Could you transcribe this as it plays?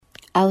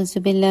اعوذ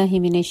باللہ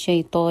من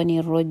الشیطان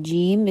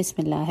الرجیم، بسم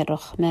اللہ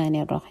الرحمن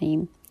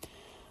الرحیم۔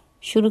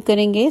 شروع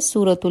کریں گے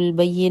سورۃ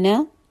البینہ۔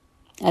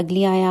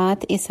 اگلی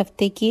آیات اس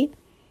ہفتے کی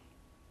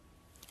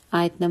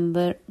آیت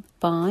نمبر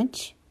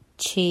 5،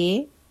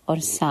 6 اور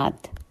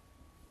 7۔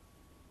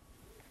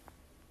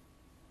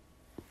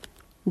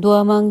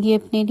 دعا مانگیے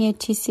اپنے لیے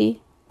اچھی سی۔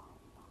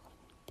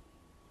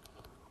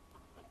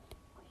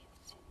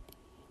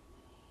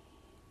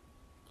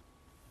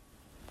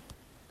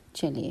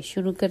 چلیے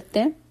شروع کرتے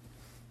ہیں۔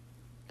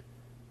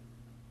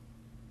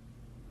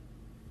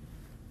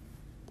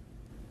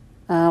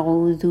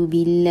 اعوذ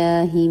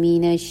باللہ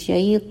من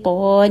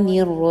الشیطان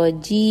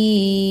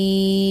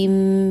الرجیم،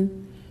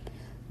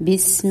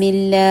 بسم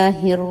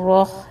اللہ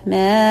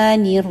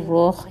الرحمن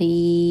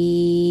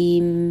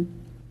الرحیم۔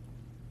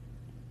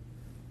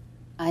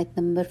 آیت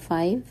نمبر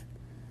 5۔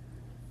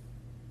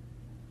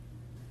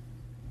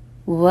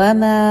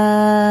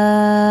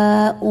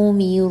 وَمَا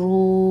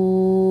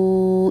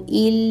أُمِرُوا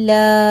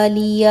إِلَّا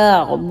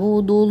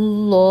لِيَعْبُدُوا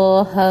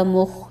اللَّهَ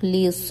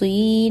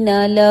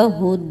مُخْلِصِينَ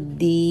لَهُ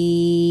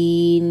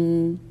الدِّينَ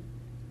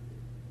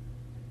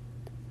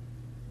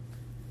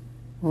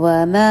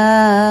وَمَا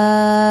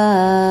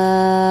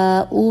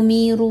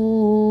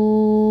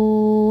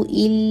أُمِرُوا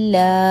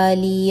إِلَّا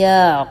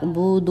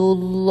لِيَعْبُدُوا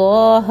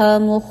اللَّهَ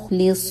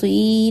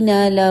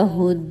مُخْلِصِينَ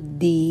لَهُ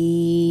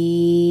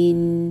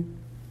الدِّينَ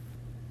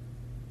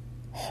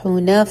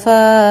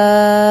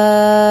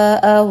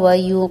حنفاء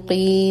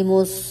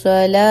ويقيموا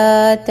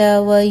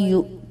الصلاة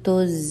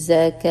ويؤتوا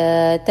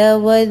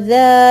الزكاة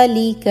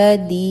وذلك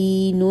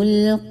دين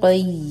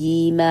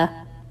القيمة۔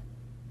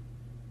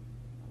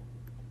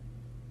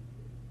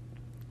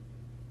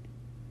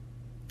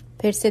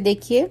 پھر سے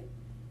دیکھیے۔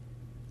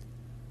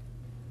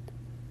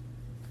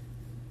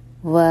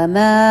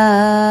 وَمَا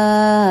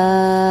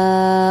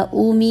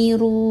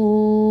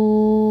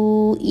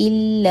أُمِرُوا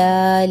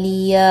إِلَّا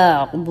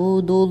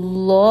لِيَعْبُدُوا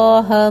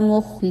اللَّهَ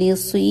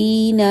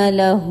مُخْلِصِينَ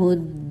لَهُ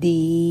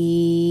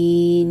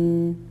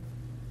الدِّينَ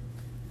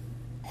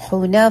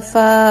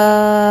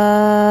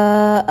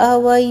حُنَفَاءَ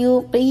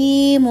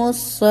وَيُقِيمُوا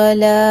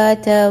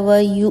الصَّلَاةَ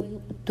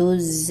وَيُؤْتُوا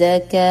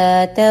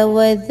الزَّكَاةَ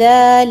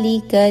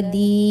وَذَلِكَ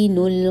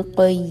دِينُ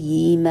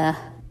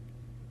الْقَيِّمَةِ۔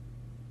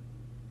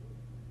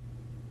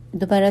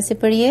 دوبارہ سے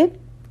پڑھیے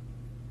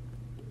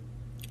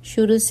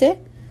شروع سے۔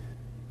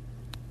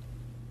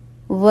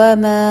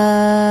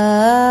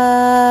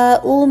 وَمَا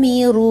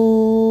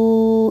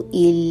أُمِرُوا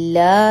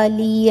إِلَّا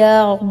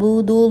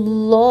لِيَعْبُدُوا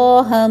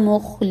اللَّهَ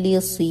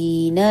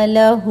مُخْلِصِينَ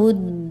لَهُ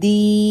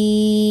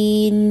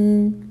الدِّينَ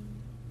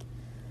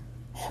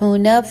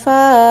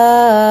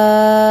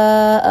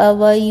حُنَفَاءَ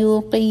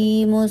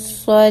وَيُقِيمُوا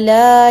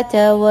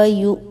الصَّلَاةَ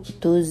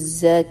وَيُؤْتُوا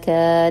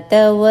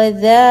الزَّكَاةَ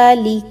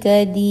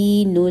وَذَلِكَ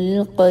دِينُ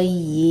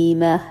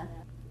الْقَيِّمَةِ۔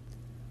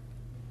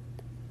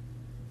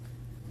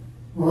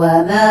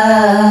 وَمَا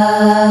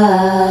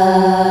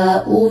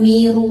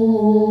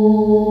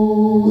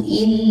أُمِرُوا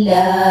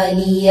إِلَّا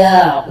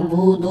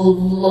لِيَعْبُدُوا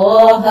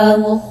اللَّهَ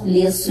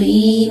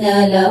مُخْلِصِينَ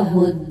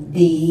لَهُ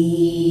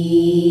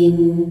الدِّينَ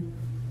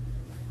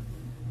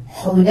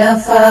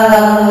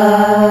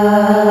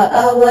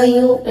حُنَفَاءَ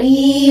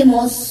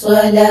وَيُقِيمُوا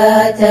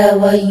الصَّلَاةَ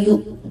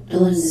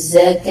وَيُؤْتُوا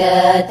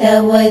الزَّكَاةَ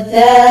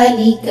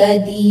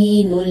وَذَلِكَ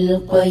دِينُ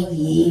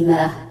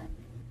الْقَيِّمَةِ۔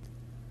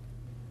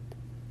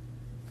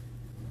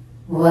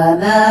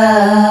 وَمَا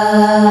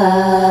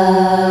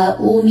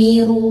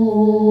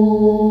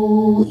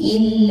أُمِرُوا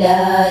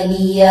إِلَّا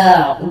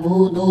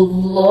لِيَعْبُدُوا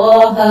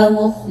اللَّهَ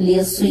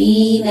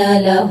مُخْلِصِينَ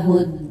لَهُ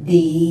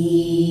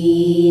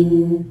الدِّينَ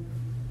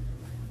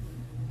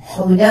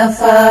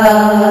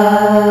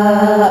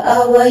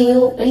حُنَفَاءَ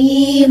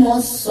وَيُقِيمُوا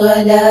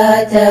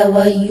الصَّلَاةَ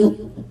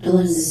وَيُؤْتُوا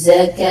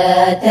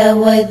الزَّكَاةَ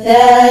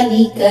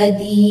وَذَلِكَ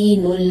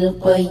دِينُ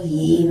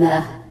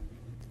الْقَيِّمَةِ۔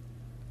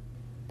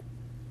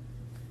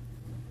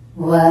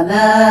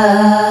 وَمَا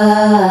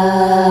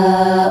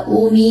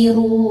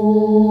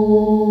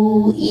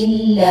أُمِرُوا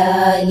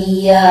إِلَّا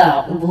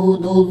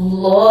لِيَعْبُدُوا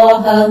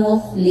اللَّهَ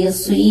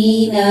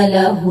مُخْلِصِينَ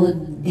لَهُ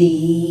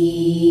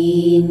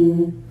الدِّينَ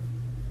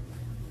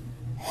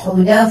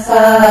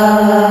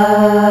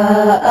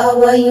حُنَفَاءَ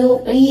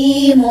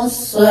وَيُقِيمُوا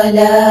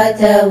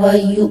الصَّلَاةَ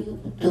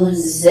وَيُؤْتُوا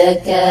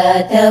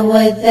الزَّكَاةَ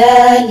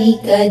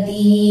وَذَلِكَ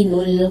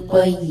دِينُ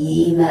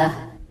الْقَيِّمَةِ۔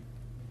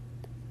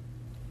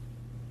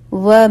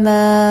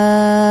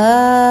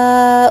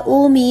 وَمَا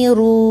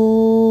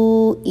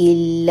أُمِرُوا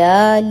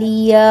إِلَّا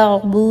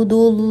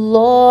لِيَعْبُدُوا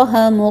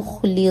اللَّهَ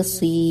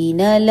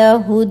مُخْلِصِينَ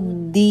لَهُ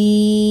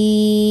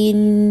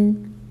الدِّينَ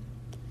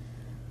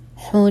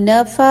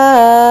حُنَفَاءَ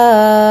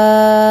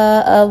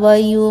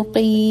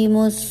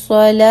وَيُقِيمُوا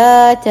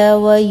الصَّلَاةَ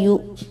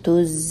وَيُؤْتُوا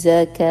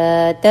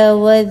الزَّكَاةَ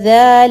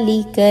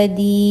وَذَلِكَ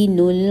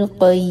دِينُ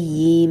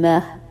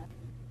الْقَيِّمَةِ۔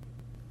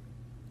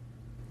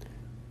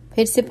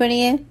 پھر سے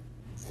پڑھیے۔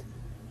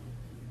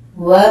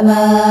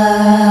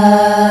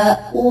 وَمَا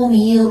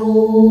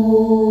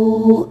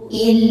أُمِرُوا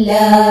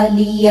إِلَّا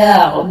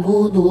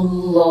لِيَعْبُدُوا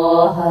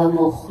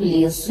اللَّهَ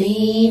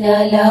مُخْلِصِينَ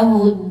لَهُ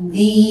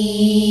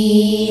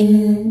الدين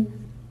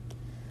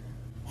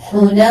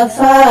حنفاء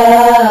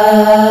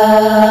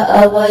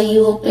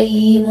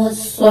ويقيموا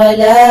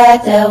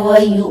الصلاة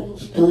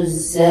ويؤتوا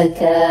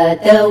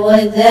الزكاة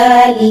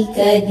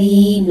وذلك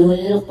دين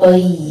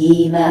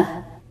القيمة.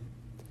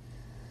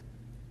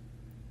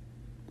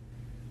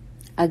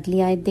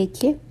 اگلی آیت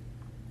دیکھیے.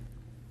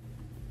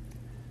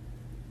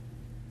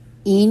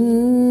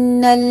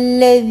 ان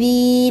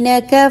الذين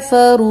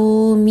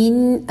كفروا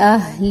من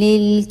اهل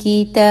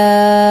الكتاب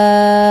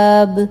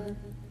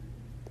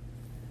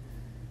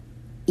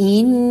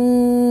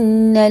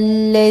ان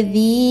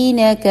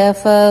الذين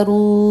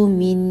كفروا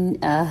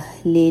من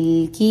اهل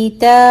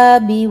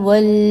الكتاب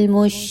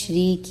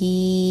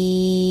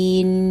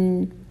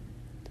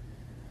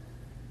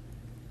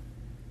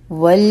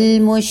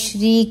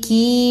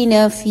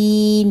والمشركين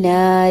في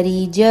نار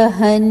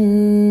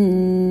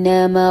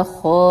جهنم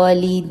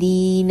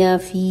خالدين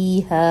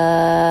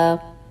فيها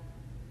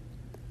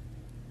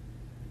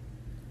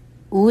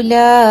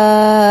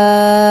اولئك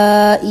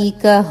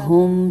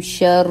هم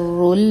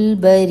شر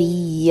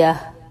البریہ.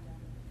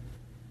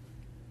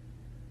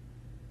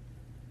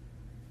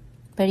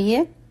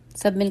 پڑھیے،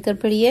 سب مل کر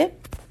پڑھیے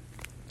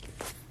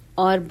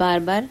اور بار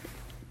بار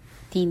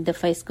 3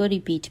 دفعہ اس کو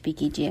ریپیٹ بھی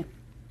کیجیے.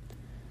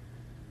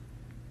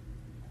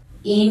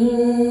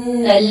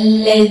 ان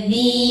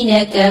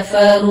الذين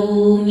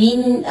كفروا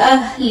من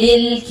اهل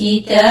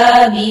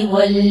الكتاب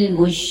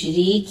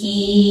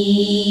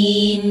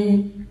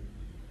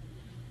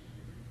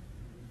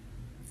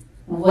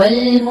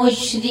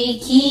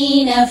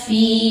والمشركين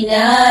في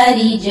نار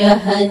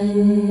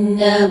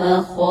جهنم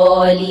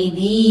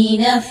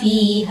خالدين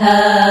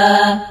فيها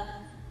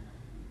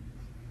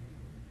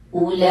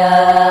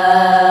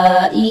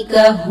أولئك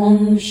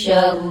هم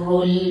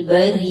شر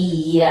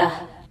البرية.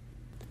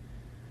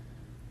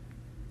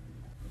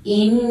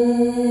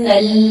 إن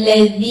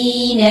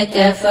الذين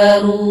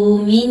كفروا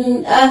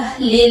من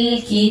أهل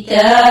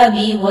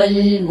الكتاب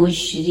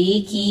والمشركين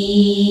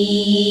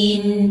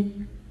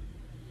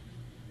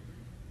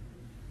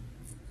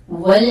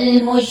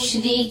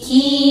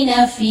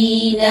في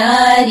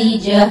نار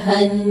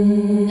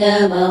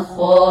جهنم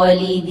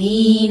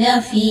خالدين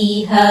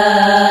فيها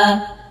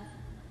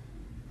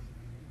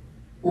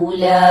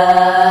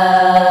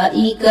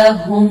أولئك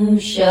هم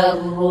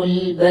شر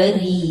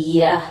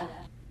البرية.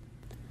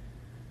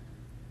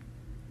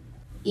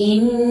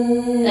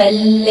 إن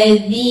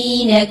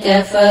الذين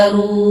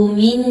كفروا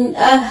من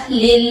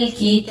أهل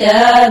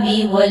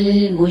الكتاب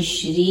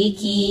والمشركين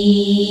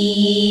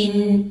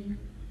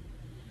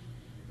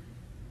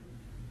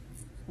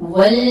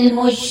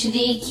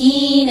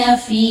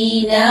في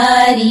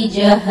نار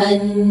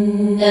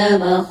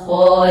جهنم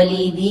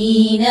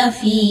خالدين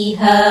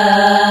فيها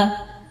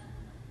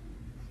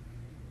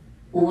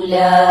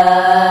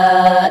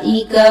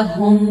أولئك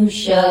هم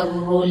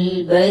شر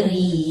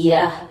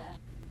البرية.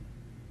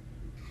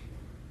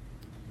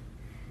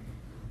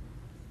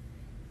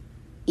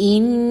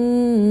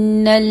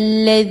 إن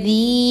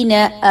الذين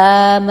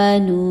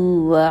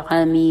آمنوا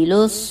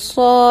وعملوا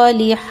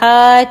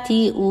الصالحات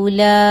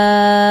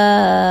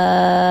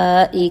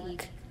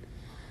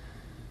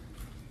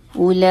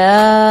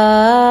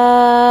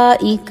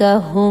أولئك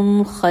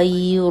هم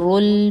خير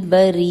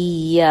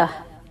البرية.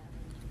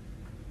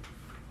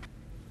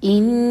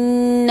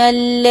 إن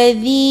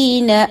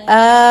الذين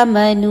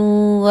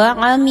آمنوا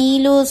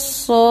وعملوا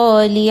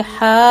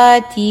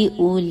الصالحات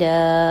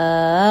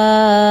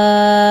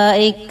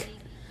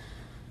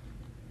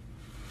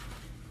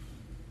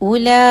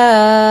أولئك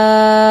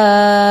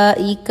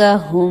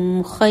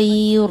هم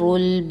خير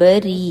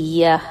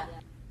البرية.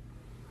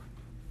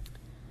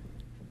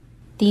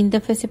 3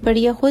 دفعے سے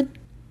پڑھیے خود.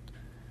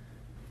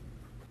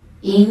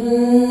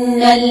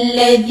 إن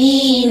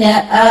الذين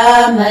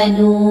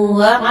آمنوا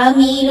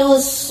وعملوا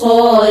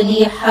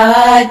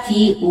الصالحات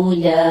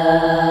أولئك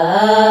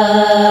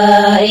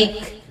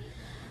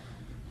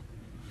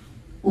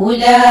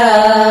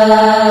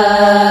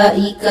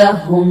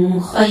هم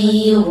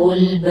خير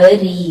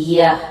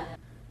البرية.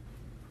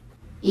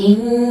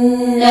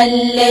 إن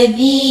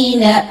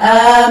الذين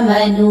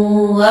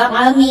آمنوا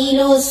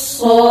وعملوا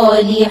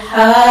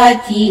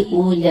الصالحات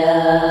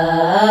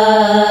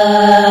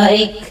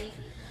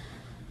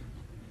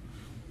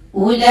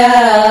أولئك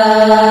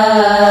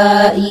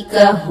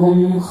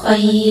هم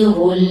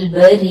خير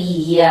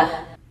البرية.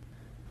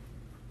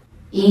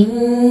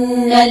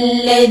 إن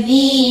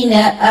الذين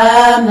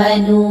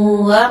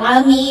آمنوا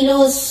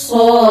وعملوا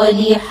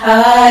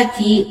الصالحات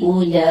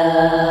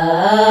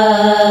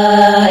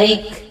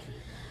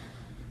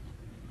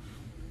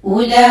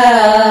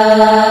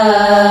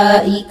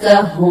أولئك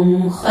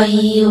هم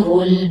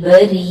خير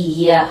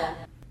البرية.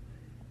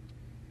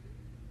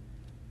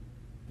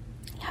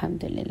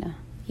 الحمدللہ.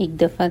 ایک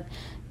دفعہ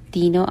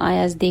تینوں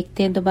آیات دیکھتے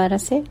ہیں دوبارہ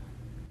سے.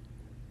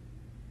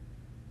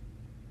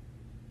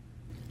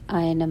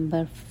 آیا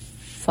نمبر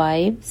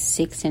 5,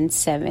 6 and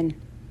 7.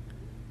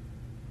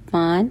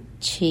 5,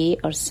 6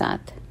 اور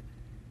 7.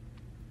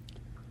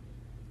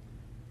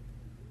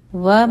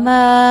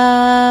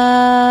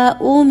 وما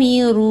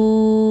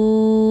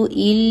أمروا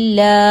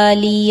إلا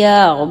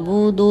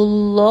ليعبدوا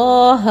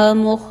الله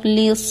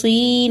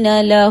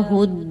مخلصين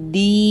له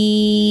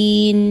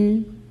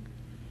الدين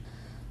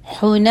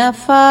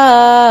حنفاء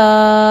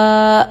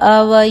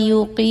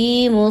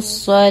ويقيموا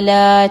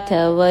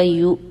الصلاة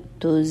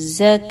ويؤتوا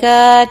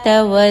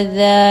الزكاة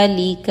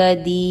وذلك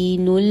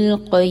دين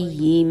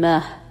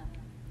القيمة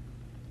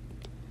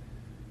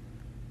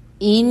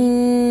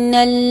إن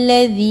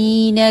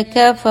الذين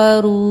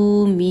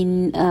كفروا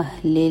من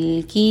أهل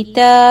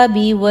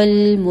الكتاب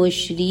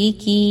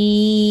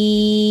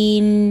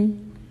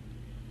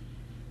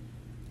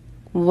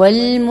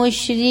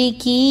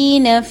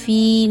والمشركين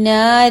في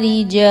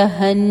نار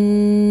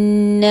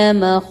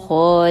جهنم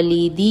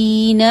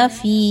خالدين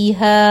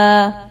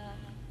فيها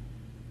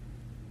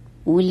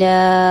أولئك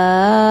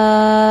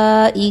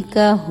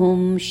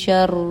هم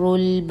شر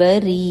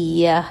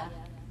البرية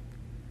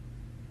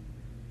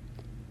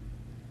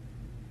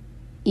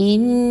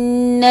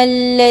إن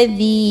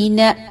الذين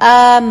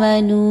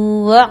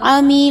آمنوا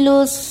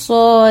وعملوا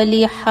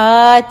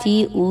الصالحات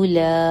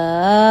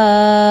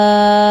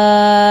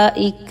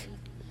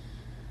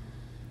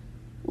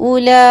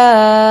أولئك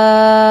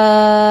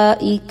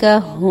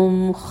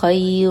هم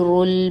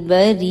خير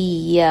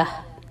البرية.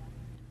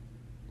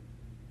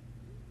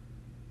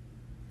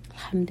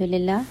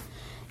 الحمدللہ،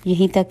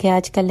 یہیں تک ہے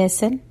آج کا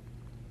لیسن.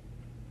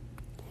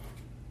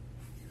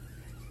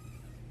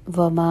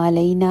 وما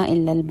علینا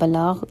الا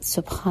البلاغ.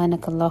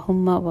 سبحانک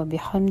اللہم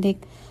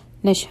وبحمدک،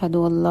 نشہد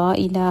ان لا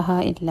الہ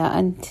الا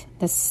انت،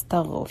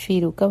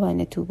 نستغفرک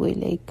ونتوب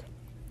الیک.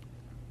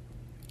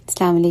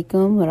 السلام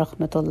علیکم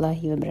ورحمۃ اللہ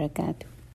وبرکاتہ.